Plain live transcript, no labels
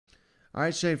All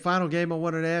right, Shane, final game I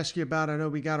wanted to ask you about. I know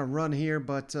we got to run here,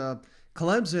 but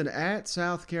Clemson at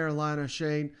South Carolina,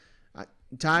 Shane. Uh,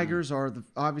 Tigers are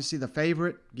obviously the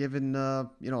favorite, given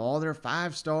all their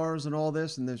 5 stars and all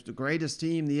this, and they're the greatest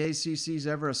team the ACC's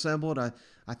ever assembled.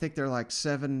 I think they're like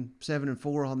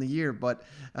 7-4 on the year, but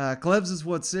Clemson's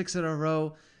won 6 in a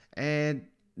row. And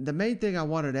the main thing I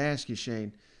wanted to ask you,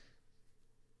 Shane,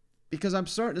 because I'm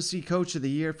starting to see Coach of the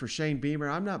Year for Shane Beamer.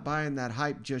 I'm not buying that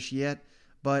hype just yet,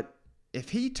 but if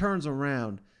he turns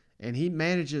around and he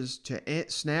manages to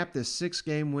snap this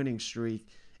 6-game winning streak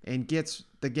and gets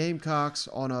the Gamecocks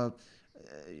on a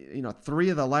 3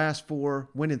 of the last 4,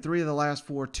 winning 3 of the last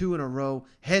 4, 2 in a row,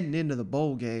 heading into the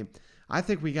bowl game, I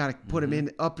think we got to put him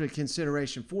up to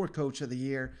consideration for Coach of the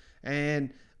Year.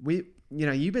 And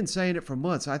you've been saying it for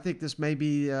months. I think this may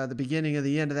be the beginning of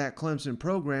the end of that Clemson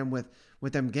program with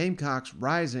them Gamecocks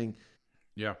rising.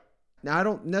 Yeah. Now, I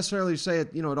don't necessarily say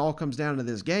it all comes down to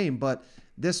this game, but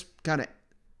this kind of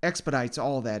expedites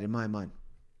all that in my mind.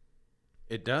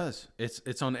 It does.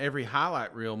 It's on every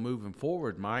highlight reel moving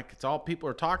forward, Mike. It's all people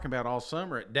are talking about all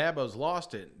summer. Dabo's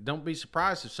lost it. Don't be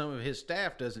surprised if some of his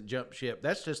staff doesn't jump ship.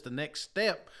 That's just the next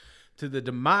step to the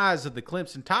demise of the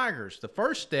Clemson Tigers. The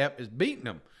first step is beating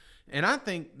them. And I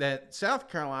think that South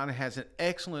Carolina has an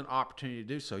excellent opportunity to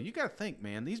do so. You got to think,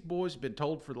 man, these boys have been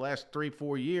told for the last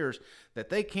 3-4 years that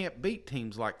they can't beat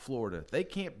teams like Florida. They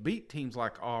can't beat teams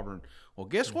like Auburn. Well,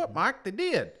 guess what, Mike? They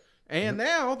did. And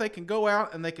now they can go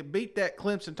out and they can beat that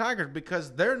Clemson Tigers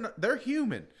because they're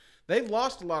human. They've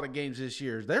lost a lot of games this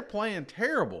year. They're playing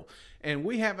terrible, and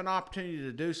we have an opportunity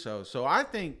to do so. So I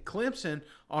think Clemson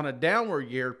on a downward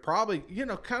year, probably,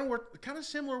 kind of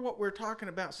similar to what we're talking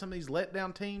about, some of these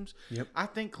letdown teams. Yep. I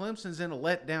think Clemson's in a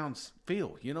letdown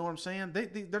field. You know what I'm saying?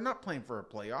 They're not playing for a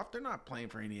playoff. They're not playing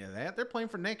for any of that. They're playing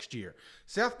for next year.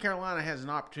 South Carolina has an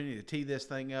opportunity to tee this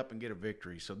thing up and get a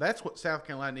victory. So that's what South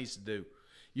Carolina needs to do.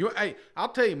 Hey, I'll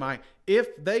tell you, Mike, if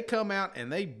they come out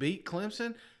and they beat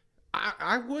Clemson,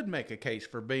 I would make a case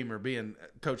for Beamer being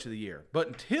Coach of the Year. But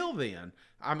until then,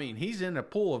 I mean, he's in a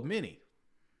pool of many.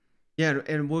 Yeah,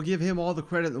 and we'll give him all the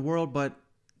credit in the world, but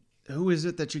who is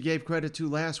it that you gave credit to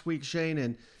last week, Shane,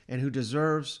 and who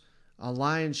deserves a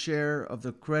lion's share of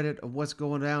the credit of what's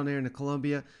going down there in the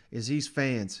Columbia is these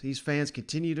fans. These fans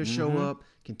continue to show up,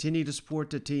 continue to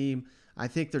support the team. I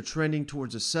think they're trending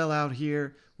towards a sellout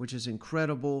here, which is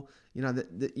incredible.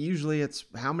 Usually it's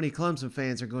how many Clemson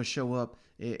fans are going to show up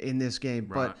in this game,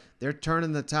 Right. but they're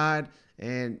turning the tide.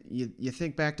 And you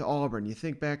think back to Auburn, you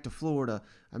think back to Florida.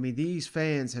 I mean, these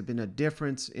fans have been a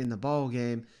difference in the ball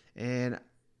game, and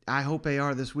I hope they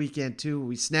are this weekend too.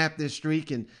 We snap this streak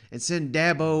and send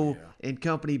Dabo and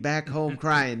company back home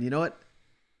crying. You know what?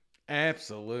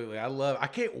 Absolutely. I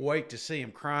can't wait to see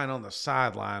him crying on the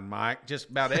sideline, Mike. Just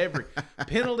about every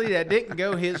penalty that didn't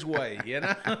go his way,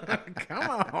 Come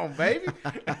on, baby.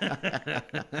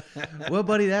 Well,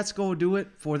 buddy, that's going to do it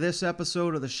for this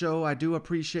episode of the show. I do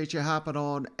appreciate you hopping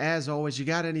on. As always, you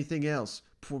got anything else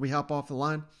before we hop off the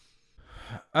line?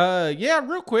 Yeah,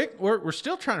 real quick. We're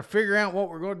still trying to figure out what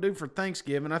we're going to do for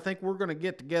Thanksgiving. I think we're going to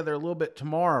get together a little bit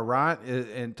tomorrow, right?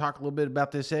 And talk a little bit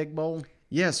about this Egg Bowl.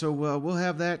 Yeah, so we'll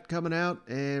have that coming out,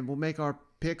 and we'll make our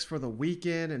picks for the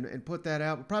weekend and put that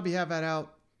out. We'll probably have that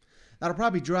out. That'll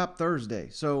probably drop Thursday.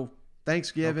 So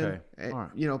Thanksgiving, Okay. All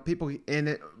right. People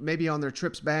maybe on their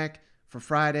trips back for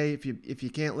Friday. If you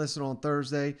can't listen on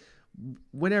Thursday,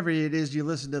 whenever it is you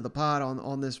listen to the pod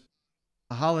on this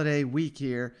holiday week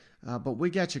here, but we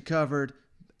got you covered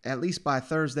at least by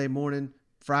Thursday morning,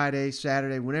 Friday,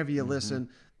 Saturday, whenever you listen.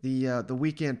 The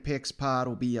weekend picks pod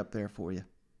will be up there for you.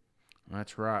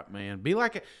 That's right, man. Be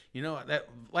like it. That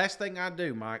last thing I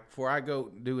do, Mike, before I go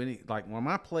do any, like when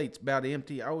my plate's about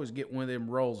empty, I always get one of them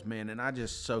rolls, man, and I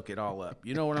just soak it all up.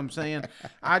 You know what I'm saying?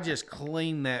 I just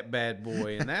clean that bad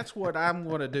boy, and that's what I'm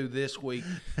going to do this week.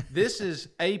 This is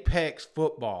Apex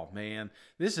football, man.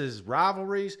 This is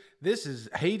rivalries. This is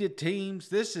hated teams.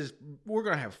 We're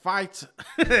going to have fights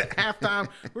at halftime.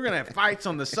 We're going to have fights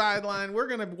on the sideline. We're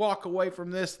going to walk away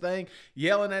from this thing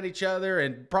yelling at each other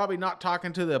and probably not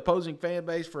talking to the opposing fan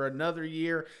base for another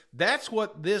year. That's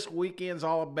what this weekend's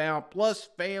all about, plus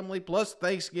family, plus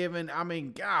Thanksgiving. I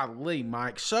mean, golly,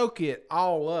 Mike, soak it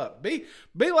all up. Be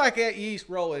like that yeast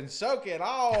roll and soak it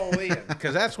all in,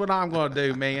 because that's what I'm going to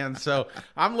do, man. So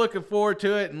I'm looking forward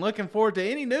to it and looking forward to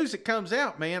any news that comes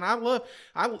out, man.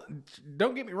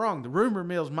 Don't get me wrong, the rumor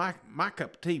mill's my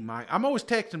cup of tea, Mike. I'm always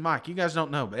texting Mike. You guys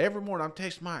don't know, but every morning I'm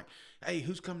texting Mike. Hey,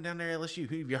 who's coming down there at LSU?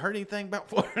 Have you heard anything about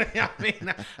Florida? I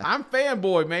mean, I'm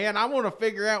fanboy, man. I want to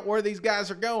figure out where these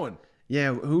guys are going.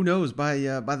 Yeah, who knows? By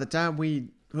the time we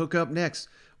hook up next,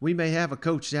 we may have a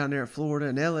coach down there at Florida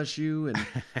and LSU,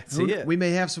 and That's it. we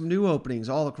may have some new openings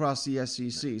all across the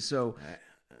SEC. So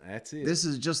that's it. this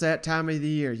is just that time of the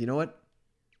year. You know what?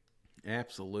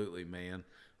 Absolutely, man.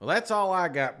 Well, that's all I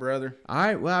got, brother. All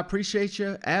right. Well, I appreciate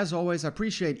you. As always, I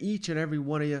appreciate each and every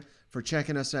one of you for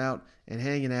checking us out and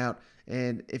hanging out.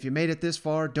 And if you made it this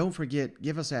far, don't forget,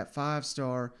 give us that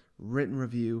 5-star written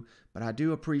review. But I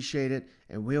do appreciate it,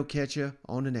 and we'll catch you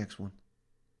on the next one.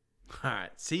 All right.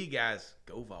 See you guys.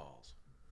 Go Vols.